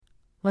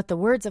Let the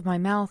words of my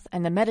mouth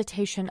and the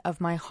meditation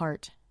of my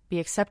heart be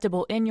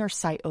acceptable in your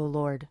sight, O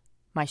Lord,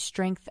 my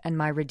strength and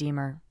my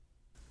Redeemer.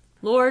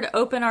 Lord,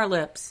 open our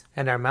lips,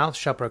 and our mouth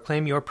shall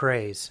proclaim your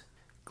praise.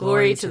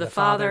 Glory to the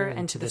Father,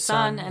 and to the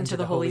Son, and to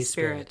the Holy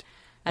Spirit,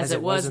 as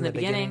it was in the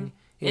beginning,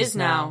 is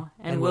now,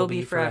 and will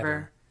be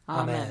forever.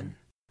 Amen.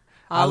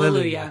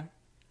 Alleluia.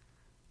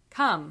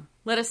 Come,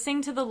 let us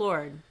sing to the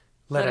Lord.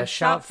 Let us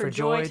shout for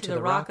joy to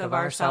the rock of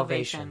our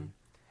salvation.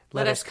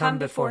 Let us come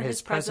before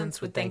his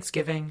presence with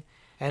thanksgiving,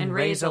 and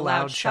raise a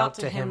loud shout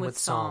to him with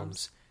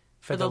psalms.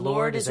 For the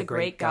Lord is a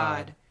great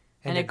God,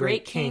 and a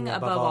great King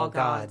above all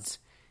gods.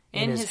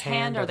 In his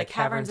hand are the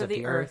caverns of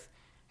the earth,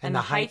 and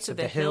the heights of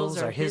the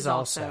hills are his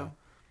also.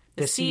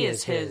 The sea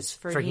is his,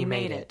 for he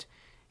made it,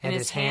 and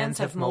his hands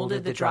have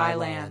molded the dry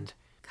land.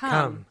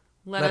 Come,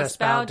 let us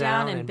bow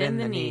down and bend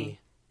the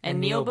knee,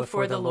 and kneel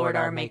before the Lord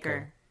our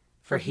Maker.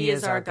 For he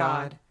is our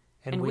God,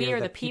 and we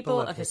are the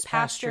people of his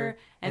pasture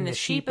and the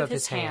sheep of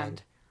his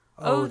hand.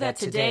 Oh, that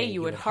today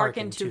you would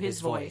hearken to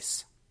his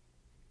voice.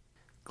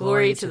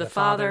 Glory to the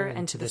Father,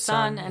 and to the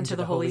Son, and to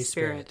the Holy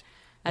Spirit,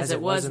 as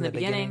it was in the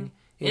beginning,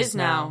 is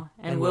now,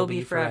 and will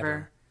be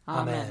forever.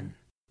 Amen.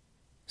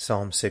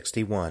 Psalm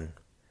 61.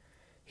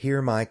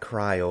 Hear my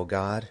cry, O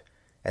God,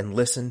 and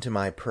listen to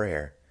my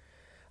prayer.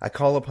 I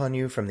call upon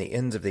you from the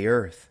ends of the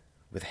earth,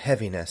 with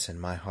heaviness in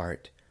my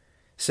heart.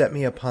 Set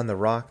me upon the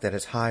rock that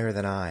is higher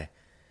than I,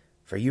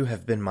 for you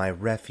have been my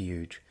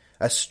refuge,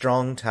 a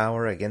strong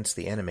tower against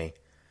the enemy.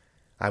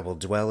 I will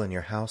dwell in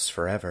your house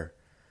forever.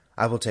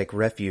 I will take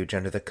refuge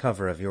under the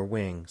cover of your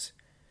wings.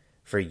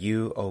 For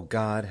you, O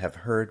God, have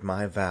heard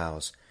my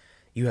vows.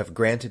 You have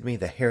granted me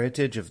the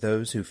heritage of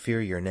those who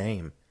fear your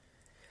name.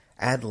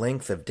 Add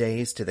length of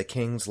days to the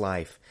king's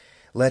life.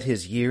 Let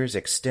his years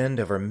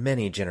extend over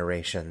many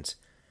generations.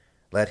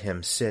 Let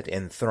him sit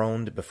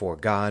enthroned before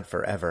God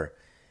forever.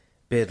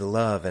 Bid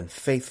love and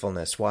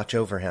faithfulness watch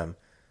over him.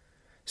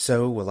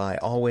 So will I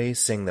always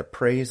sing the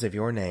praise of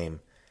your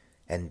name,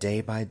 and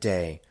day by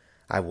day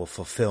I will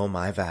fulfill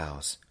my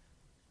vows.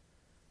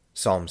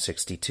 Psalm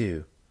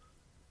 62.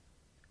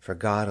 For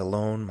God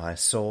alone my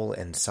soul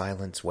in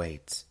silence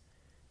waits.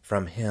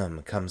 From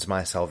him comes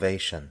my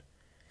salvation.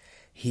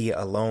 He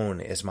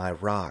alone is my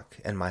rock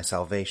and my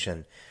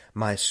salvation,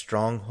 my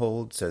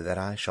stronghold, so that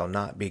I shall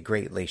not be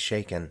greatly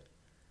shaken.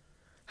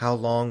 How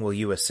long will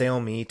you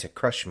assail me to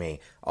crush me,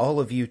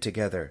 all of you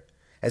together,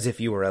 as if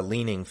you were a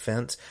leaning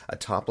fence, a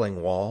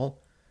toppling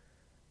wall?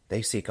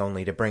 They seek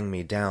only to bring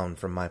me down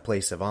from my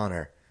place of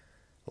honor.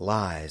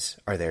 Lies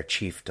are their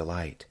chief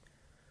delight.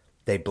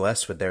 They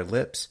bless with their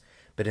lips,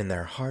 but in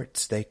their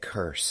hearts they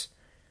curse.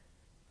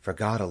 For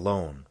God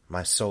alone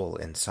my soul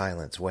in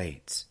silence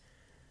waits.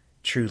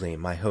 Truly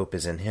my hope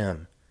is in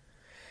him.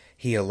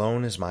 He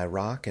alone is my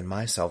rock and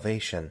my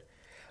salvation,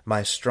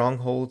 my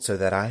stronghold, so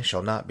that I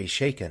shall not be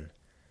shaken.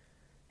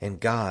 And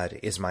God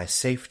is my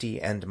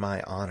safety and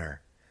my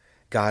honor.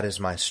 God is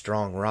my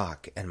strong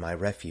rock and my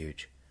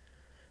refuge.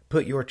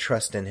 Put your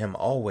trust in him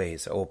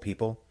always, O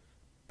people.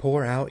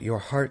 Pour out your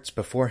hearts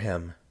before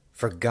him,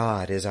 for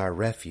God is our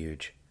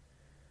refuge.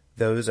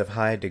 Those of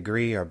high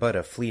degree are but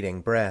a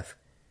fleeting breath.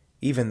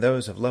 Even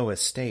those of low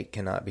estate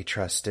cannot be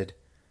trusted.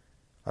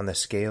 On the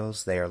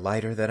scales they are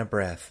lighter than a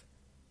breath,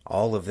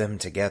 all of them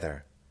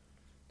together.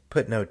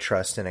 Put no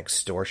trust in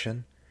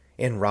extortion.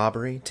 In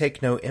robbery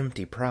take no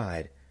empty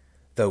pride.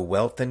 Though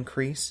wealth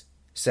increase,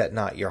 set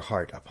not your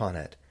heart upon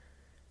it.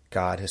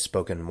 God has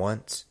spoken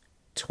once,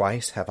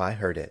 twice have I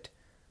heard it.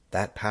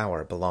 That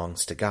power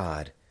belongs to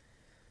God.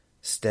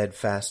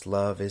 Steadfast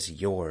love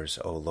is yours,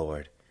 O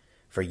Lord,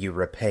 for you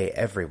repay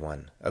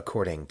everyone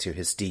according to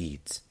his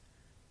deeds.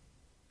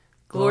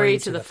 Glory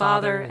to the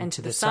Father, and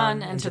to the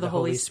Son, and to the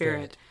Holy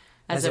Spirit,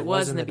 as it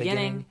was in the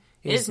beginning,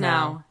 is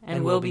now,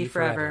 and will be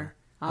forever.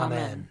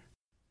 Amen.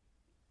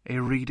 A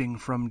reading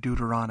from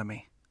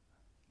Deuteronomy,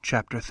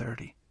 chapter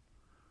 30.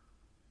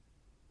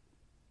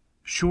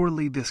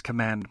 Surely this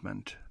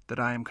commandment that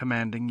I am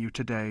commanding you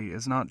today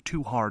is not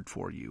too hard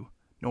for you,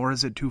 nor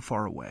is it too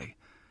far away.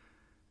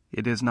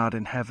 It is not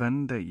in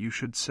heaven that you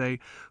should say,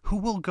 who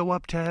will go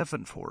up to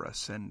heaven for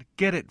us, and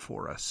get it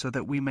for us, so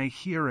that we may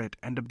hear it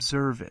and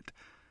observe it?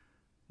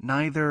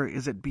 Neither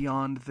is it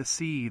beyond the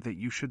sea that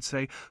you should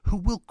say, who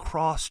will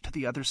cross to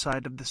the other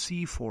side of the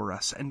sea for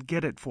us, and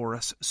get it for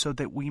us, so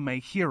that we may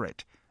hear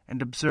it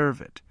and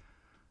observe it?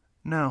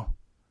 No,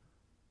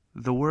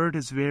 the word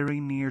is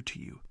very near to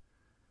you.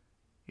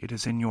 It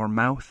is in your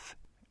mouth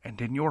and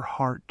in your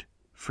heart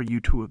for you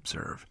to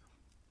observe.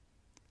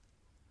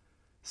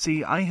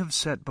 See, I have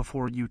set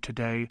before you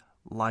today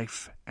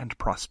life and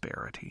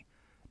prosperity,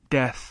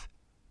 death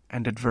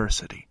and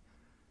adversity.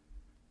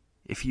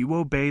 If you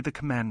obey the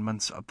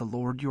commandments of the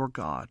Lord your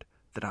God,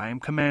 that I am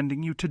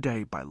commanding you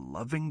today by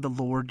loving the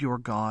Lord your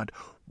God,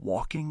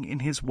 walking in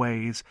his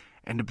ways,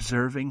 and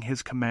observing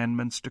his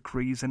commandments,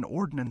 decrees, and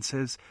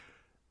ordinances,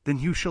 then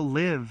you shall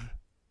live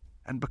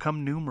and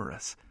become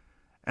numerous,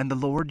 and the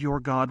Lord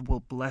your God will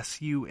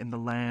bless you in the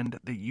land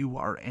that you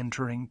are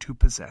entering to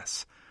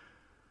possess.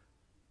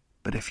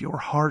 But if your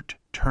heart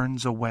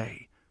turns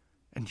away,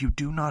 and you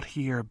do not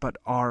hear, but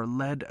are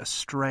led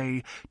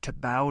astray to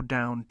bow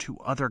down to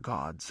other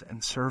gods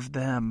and serve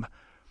them,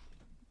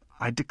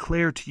 I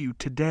declare to you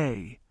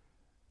today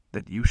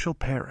that you shall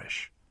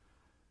perish.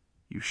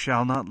 You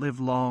shall not live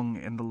long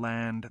in the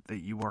land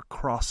that you are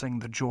crossing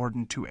the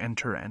Jordan to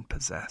enter and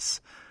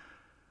possess.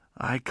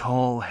 I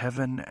call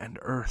heaven and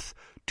earth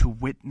to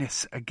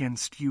witness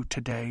against you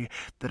today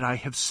that I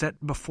have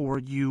set before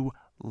you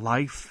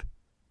life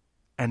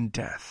and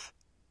death,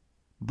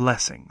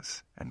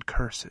 blessings and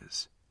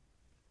curses.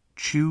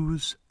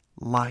 Choose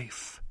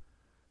life,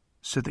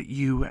 so that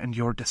you and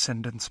your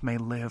descendants may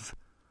live,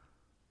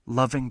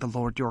 loving the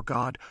Lord your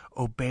God,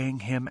 obeying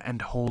him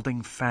and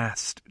holding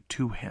fast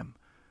to him.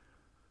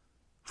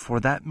 For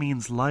that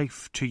means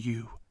life to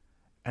you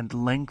and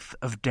length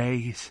of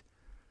days,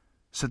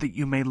 so that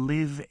you may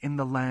live in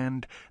the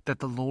land that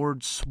the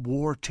Lord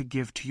swore to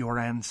give to your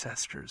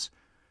ancestors,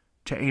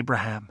 to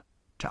Abraham,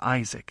 to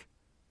Isaac,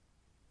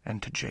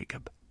 and to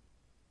Jacob.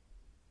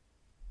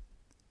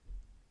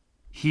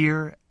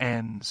 Here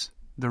ends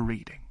the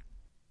reading.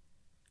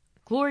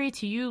 Glory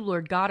to you,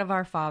 Lord God of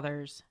our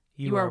fathers.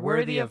 You are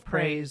worthy of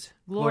praise.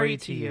 Glory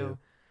to you.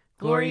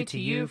 Glory to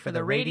you for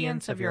the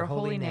radiance of your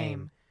holy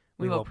name.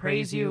 We will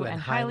praise you and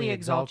highly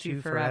exalt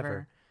you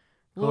forever.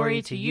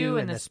 Glory to you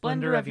in the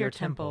splendor of your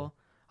temple.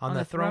 On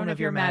the throne of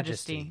your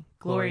majesty,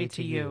 glory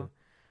to you.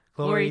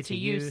 Glory to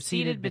you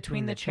seated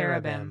between the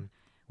cherubim.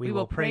 We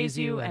will praise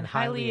you and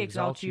highly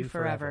exalt you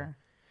forever.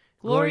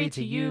 Glory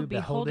to you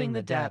beholding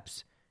the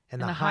depths. In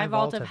the high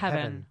vault of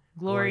heaven,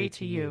 glory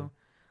to you.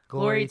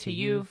 Glory to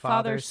you,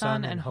 Father,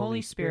 Son, and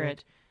Holy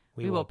Spirit.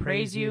 We will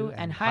praise you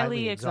and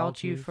highly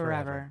exalt you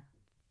forever.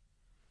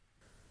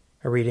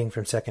 A reading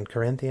from 2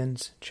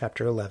 Corinthians,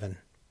 chapter 11.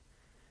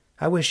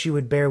 I wish you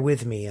would bear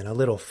with me in a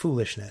little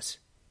foolishness.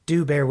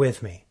 Do bear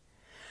with me.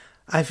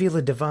 I feel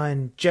a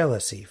divine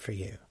jealousy for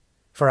you,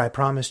 for I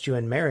promised you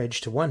in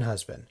marriage to one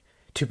husband,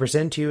 to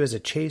present you as a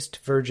chaste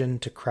virgin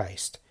to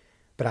Christ.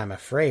 But I'm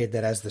afraid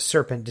that as the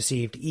serpent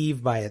deceived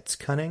Eve by its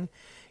cunning,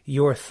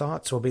 your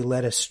thoughts will be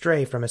led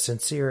astray from a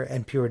sincere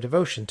and pure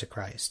devotion to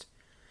Christ.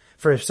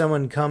 For if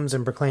someone comes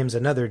and proclaims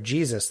another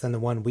Jesus than the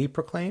one we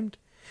proclaimed,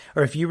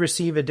 or if you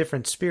receive a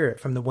different spirit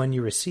from the one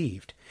you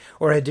received,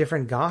 or a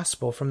different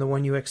gospel from the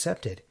one you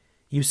accepted,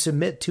 you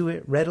submit to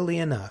it readily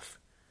enough.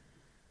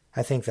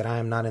 I think that I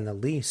am not in the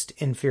least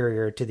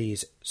inferior to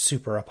these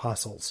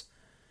super-apostles.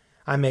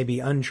 I may be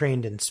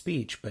untrained in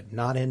speech, but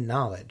not in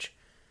knowledge.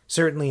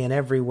 Certainly in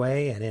every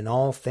way and in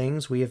all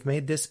things we have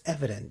made this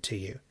evident to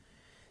you.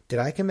 Did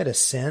I commit a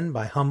sin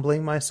by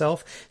humbling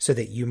myself so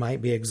that you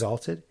might be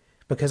exalted,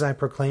 because I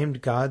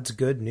proclaimed God's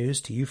good news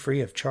to you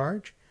free of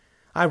charge?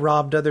 I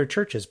robbed other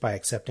churches by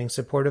accepting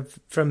support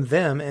from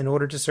them in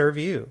order to serve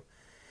you.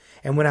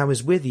 And when I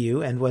was with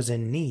you and was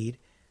in need,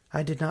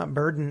 I did not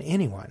burden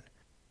anyone,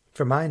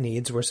 for my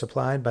needs were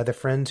supplied by the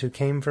friends who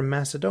came from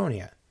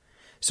Macedonia.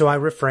 So I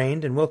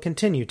refrained and will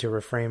continue to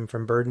refrain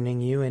from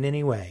burdening you in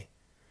any way.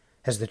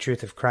 As the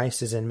truth of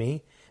Christ is in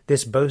me,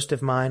 this boast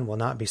of mine will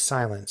not be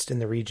silenced in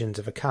the regions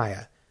of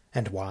Achaia.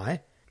 And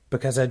why?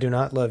 Because I do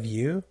not love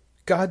you?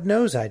 God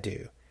knows I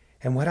do.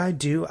 And what I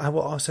do, I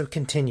will also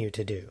continue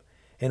to do,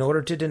 in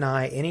order to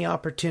deny any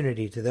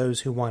opportunity to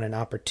those who want an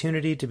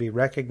opportunity to be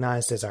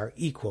recognized as our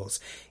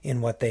equals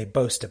in what they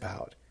boast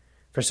about.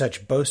 For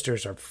such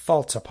boasters are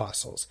false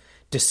apostles,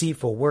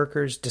 deceitful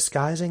workers,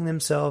 disguising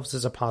themselves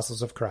as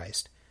apostles of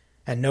Christ.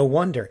 And no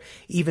wonder,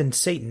 even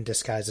Satan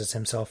disguises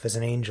himself as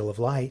an angel of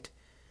light.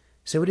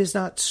 So it is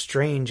not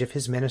strange if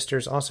his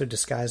ministers also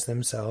disguise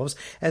themselves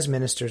as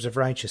ministers of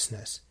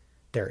righteousness.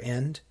 Their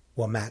end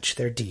will match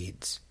their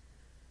deeds.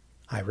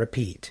 I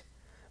repeat,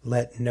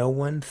 let no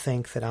one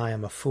think that I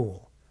am a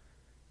fool.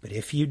 But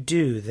if you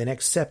do, then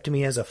accept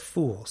me as a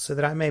fool, so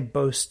that I may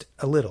boast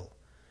a little.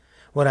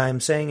 What I am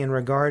saying in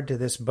regard to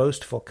this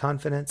boastful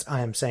confidence,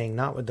 I am saying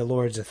not with the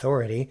Lord's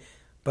authority,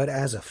 but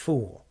as a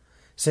fool.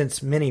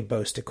 Since many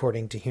boast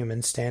according to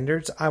human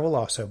standards, I will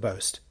also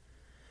boast.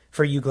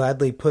 For you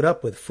gladly put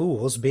up with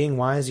fools, being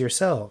wise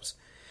yourselves.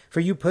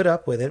 For you put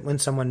up with it when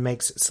someone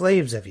makes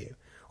slaves of you,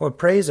 or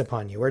preys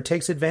upon you, or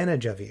takes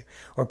advantage of you,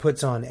 or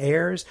puts on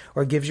airs,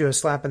 or gives you a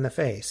slap in the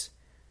face.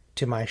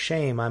 To my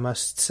shame, I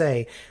must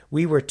say,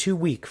 we were too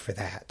weak for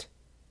that.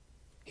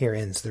 Here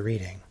ends the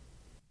reading.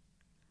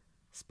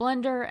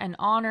 Splendor and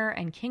honor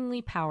and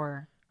kingly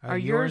power are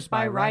yours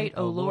by right,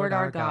 O Lord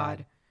our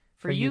God.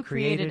 For you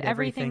created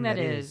everything that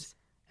is,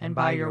 and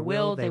by your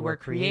will they were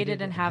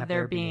created and have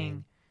their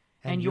being.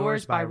 And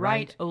yours by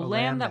right, O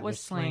Lamb that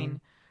was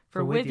slain,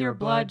 for with your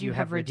blood you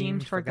have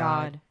redeemed for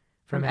God,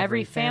 from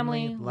every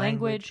family,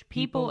 language,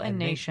 people, and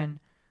nation,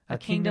 a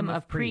kingdom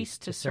of priests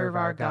to serve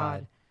our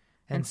God.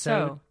 And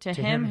so, to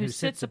him who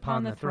sits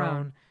upon the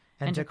throne,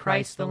 and to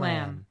Christ the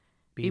Lamb,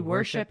 be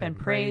worship and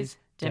praise,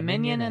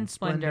 dominion and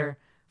splendor,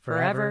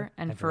 forever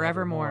and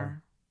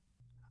forevermore.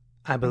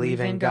 I believe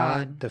in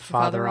God, the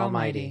Father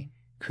Almighty,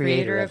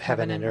 creator of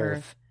heaven and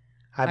earth.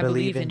 I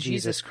believe in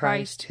Jesus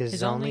Christ,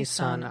 his only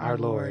Son, our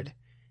Lord.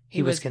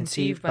 He was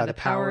conceived by the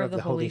power of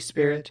the Holy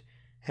Spirit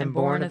and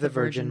born of the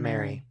Virgin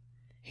Mary.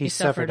 He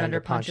suffered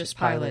under Pontius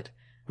Pilate,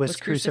 was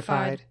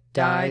crucified,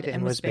 died,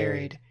 and was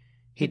buried.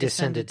 He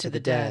descended to the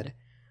dead.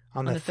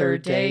 On the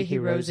third day he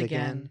rose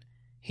again.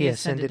 He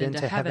ascended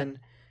into heaven,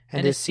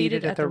 and is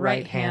seated at the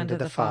right hand of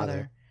the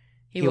Father.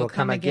 He will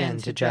come again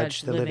to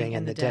judge the living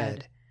and the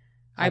dead.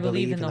 I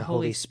believe in the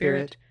Holy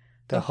Spirit,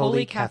 the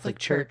Holy Catholic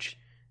Church,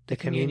 the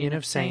communion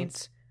of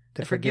saints,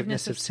 the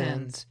forgiveness of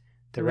sins,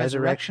 the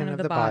resurrection of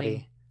the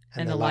body,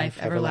 and the life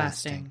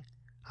everlasting.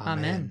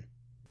 Amen.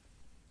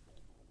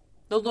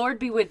 The Lord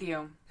be with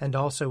you. And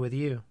also with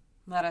you.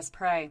 Let us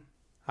pray.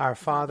 Our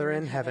Father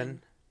in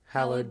heaven,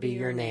 hallowed be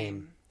your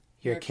name.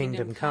 Your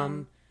kingdom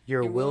come,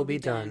 your will be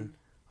done,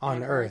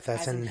 on earth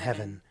as in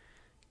heaven.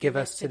 Give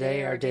us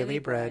today our daily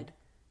bread.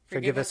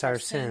 Forgive us our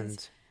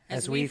sins,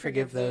 as we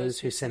forgive those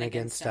who sin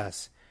against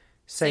us.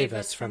 Save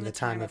us from the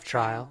time of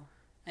trial,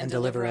 and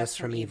deliver us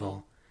from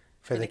evil.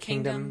 For the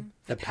kingdom,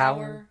 the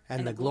power,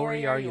 and the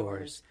glory are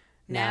yours,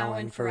 now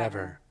and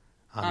forever.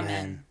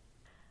 Amen.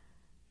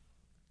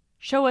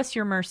 Show us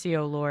your mercy,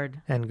 O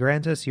Lord. And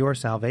grant us your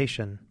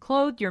salvation.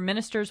 Clothe your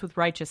ministers with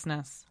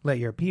righteousness. Let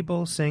your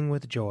people sing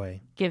with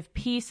joy. Give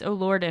peace, O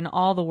Lord, in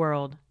all the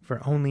world.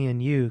 For only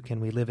in you can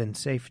we live in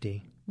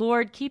safety.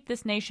 Lord, keep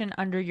this nation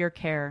under your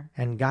care.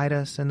 And guide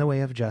us in the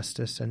way of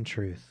justice and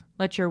truth.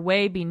 Let your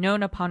way be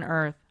known upon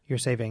earth. Your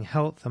saving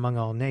health among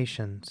all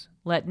nations.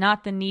 Let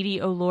not the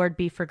needy, O Lord,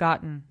 be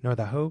forgotten. Nor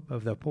the hope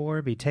of the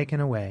poor be taken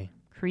away.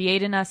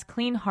 Create in us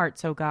clean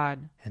hearts, O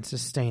God. And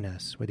sustain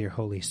us with your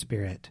Holy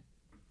Spirit.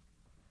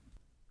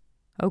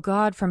 O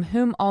God, from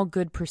whom all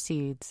good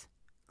proceeds,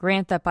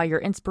 grant that by your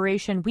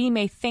inspiration we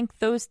may think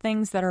those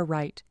things that are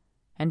right,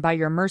 and by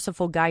your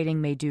merciful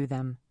guiding may do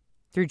them.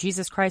 Through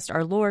Jesus Christ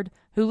our Lord,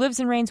 who lives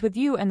and reigns with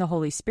you and the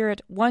Holy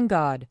Spirit, one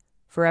God,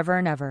 forever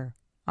and ever.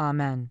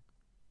 Amen.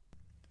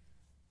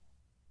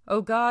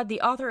 O God,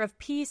 the author of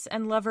peace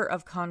and lover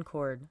of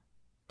concord,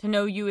 to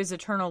know you is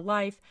eternal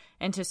life,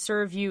 and to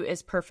serve you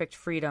is perfect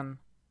freedom.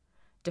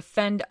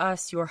 Defend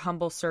us, your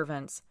humble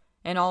servants,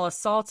 in all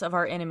assaults of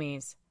our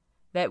enemies,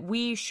 that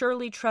we,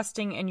 surely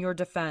trusting in your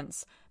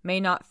defense, may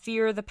not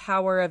fear the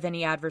power of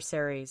any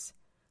adversaries,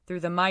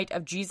 through the might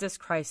of Jesus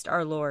Christ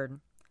our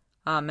Lord.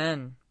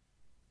 Amen.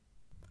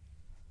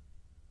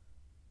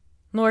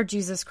 Lord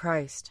Jesus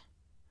Christ,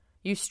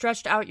 you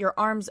stretched out your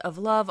arms of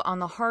love on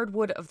the hard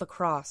wood of the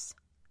cross,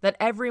 that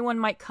everyone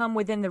might come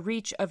within the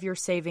reach of your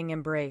saving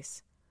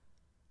embrace.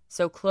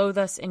 So clothe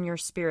us in your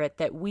Spirit,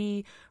 that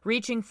we,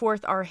 reaching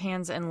forth our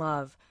hands in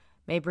love,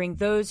 may bring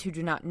those who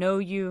do not know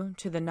you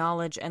to the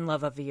knowledge and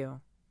love of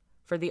you.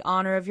 For the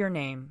honor of your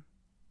name.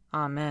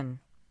 Amen.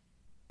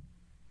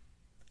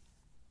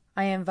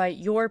 I invite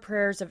your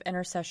prayers of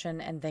intercession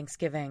and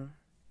thanksgiving.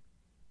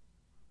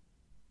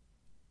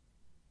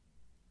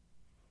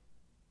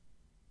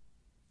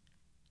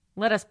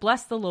 Let us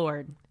bless the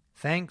Lord.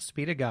 Thanks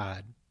be to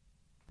God.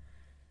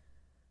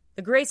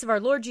 The grace of our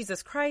Lord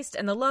Jesus Christ,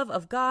 and the love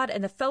of God,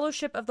 and the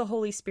fellowship of the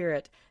Holy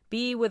Spirit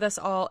be with us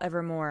all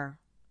evermore.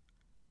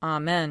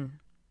 Amen.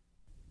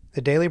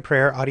 The Daily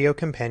Prayer audio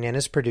companion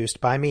is produced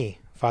by me,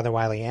 Father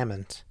Wiley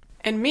Ammons.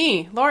 And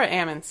me, Laura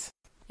Ammons.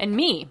 And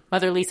me,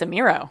 Mother Lisa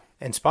Meirow.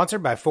 And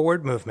sponsored by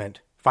Forward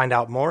Movement. Find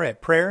out more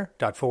at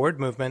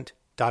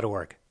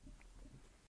prayer.forwardmovement.org.